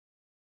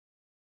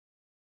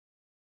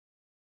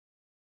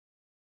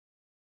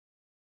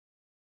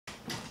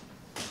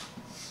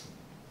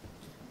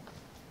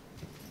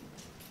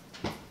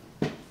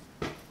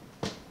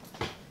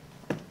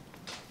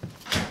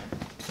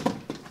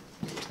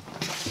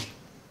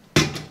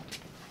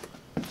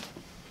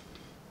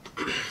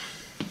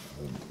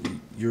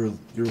You're a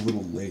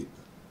little late.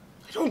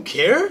 I don't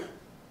care.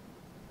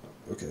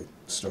 Okay,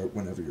 start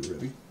whenever you're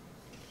ready.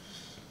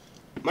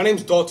 My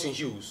name's Dalton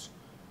Hughes.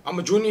 I'm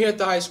a junior here at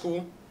the high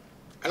school,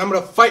 and I'm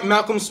gonna fight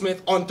Malcolm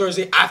Smith on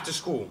Thursday after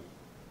school.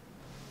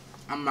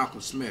 I'm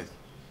Malcolm Smith.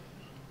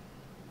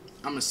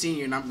 I'm a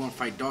senior and I'm gonna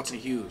fight Dalton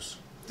Hughes.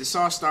 This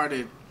all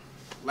started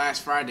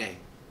last Friday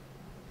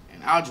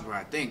in algebra,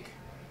 I think.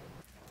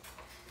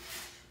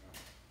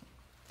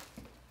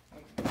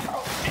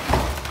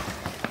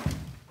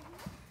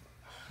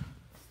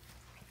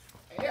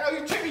 Hey, yo,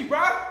 you tricked me, bro.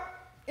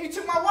 And you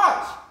took my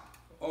watch.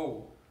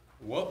 Oh,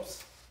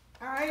 whoops.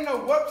 I ain't no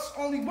whoops.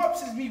 Only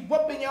whoops is me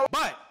whooping your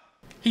But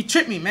he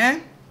tricked me,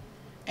 man.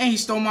 And he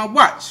stole my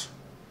watch.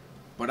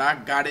 But I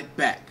got it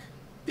back.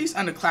 These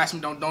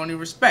underclassmen don't any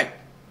respect.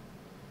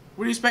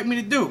 What do you expect me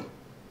to do?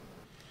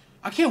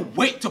 I can't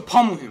wait to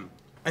pummel him.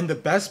 And the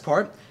best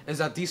part is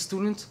that these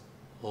students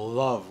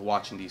love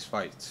watching these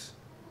fights.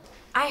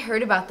 I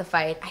heard about the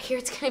fight. I hear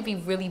it's gonna be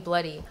really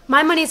bloody.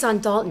 My money's on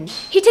Dalton.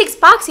 He takes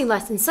boxing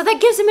lessons, so that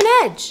gives him an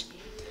edge.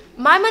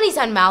 My money's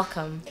on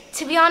Malcolm.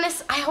 To be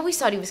honest, I always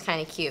thought he was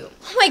kind of cute.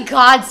 Oh my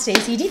God,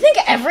 Stacy, do you think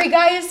every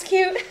guy is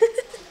cute?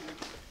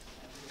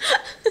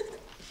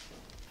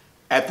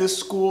 At this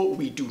school,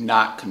 we do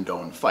not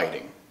condone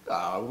fighting.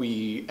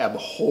 We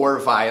abhor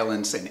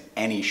violence in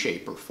any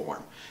shape or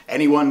form.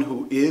 Anyone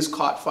who is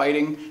caught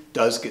fighting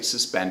does get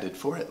suspended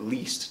for at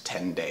least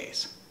 10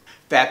 days.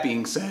 That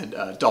being said,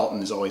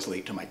 Dalton is always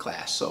late to my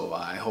class, so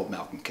I hope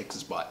Malcolm kicks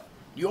his butt.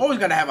 You always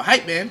gotta have a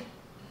hype man.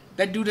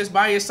 That dude that's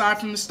by your side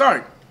from the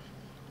start.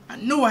 I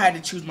knew I had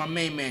to choose my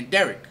main man,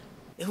 Derek.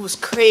 It was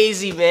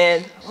crazy,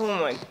 man. Oh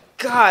my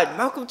God,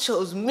 Malcolm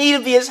chose me to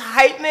be his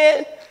hype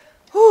man.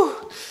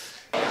 Whew.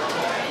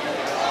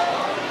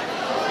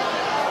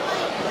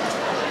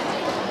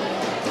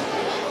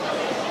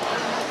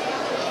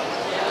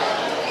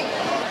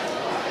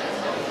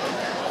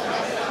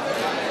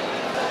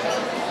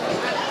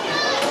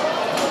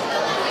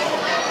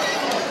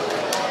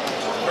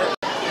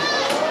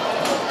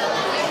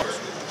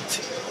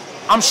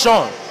 I'm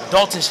Sean,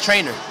 Dalton's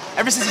trainer.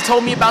 Ever since he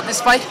told me about this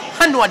fight,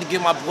 I knew I had to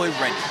get my boy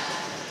ready.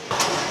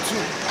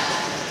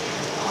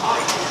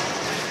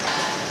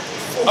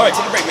 All right,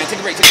 take a break, man. Take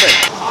a break. 1,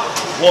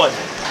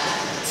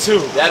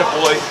 2, that a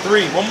boy.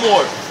 3, one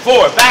more.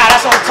 4. Bah,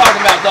 that's what I'm talking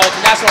about,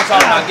 Dalton. That's what I'm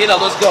talking about. Get up,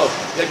 let's go.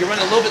 You're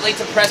running a little bit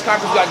late to the press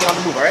conference. We gotta get on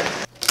the move, all right?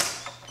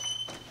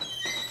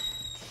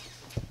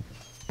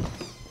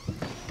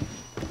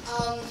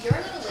 You're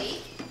a little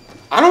late.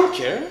 I don't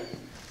care.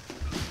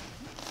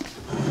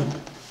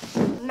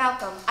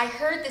 Malcolm, I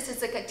heard this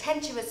is a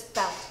contentious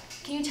bout.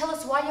 Can you tell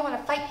us why you want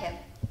to fight him?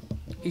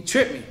 He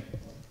tricked me.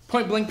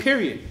 Point blank,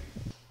 period.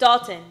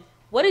 Dalton,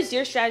 what is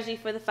your strategy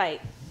for the fight?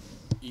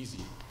 Easy.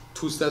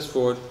 2 steps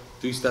forward,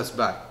 3 steps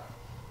back.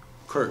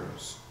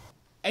 Curves.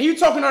 And you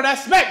talking all that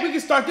smack, we can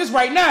start this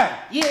right now.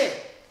 Yeah.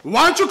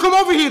 Why don't you come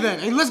over here then,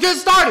 and let's get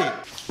started.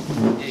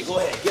 Yeah, go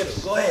ahead. Get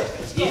him. Go ahead.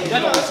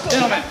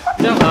 Gentlemen.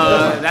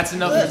 That's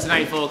enough for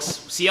tonight, folks.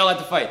 See y'all at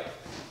the fight.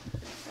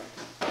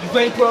 You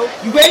ready, bro?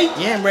 You ready?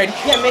 Yeah, I'm ready.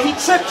 Yeah, man, he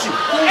tripped you.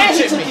 And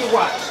he took your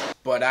watch.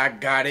 But I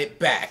got it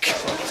back.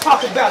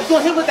 Talk about it. You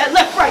gonna hit with that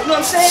left, right, you know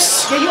what I'm saying?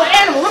 Yeah, you an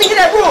animal. Let me hear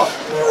that roar.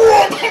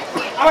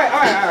 All right.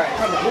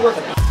 Come on, we're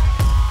working.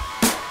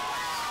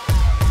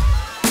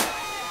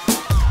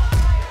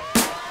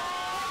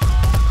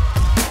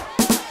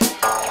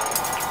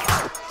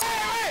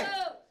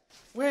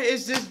 Where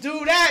is this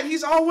dude at?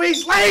 He's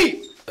always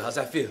late. How's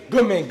that feel?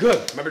 Good, man,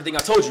 good. Remember the thing I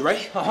told you,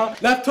 right?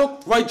 Left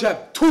hook, right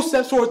jab. 2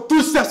 steps forward,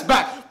 3 steps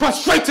back. Punch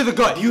straight to the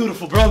gut.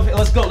 Beautiful, bro.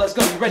 Let's go.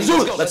 You ready?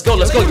 Let's go.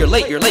 You're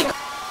late.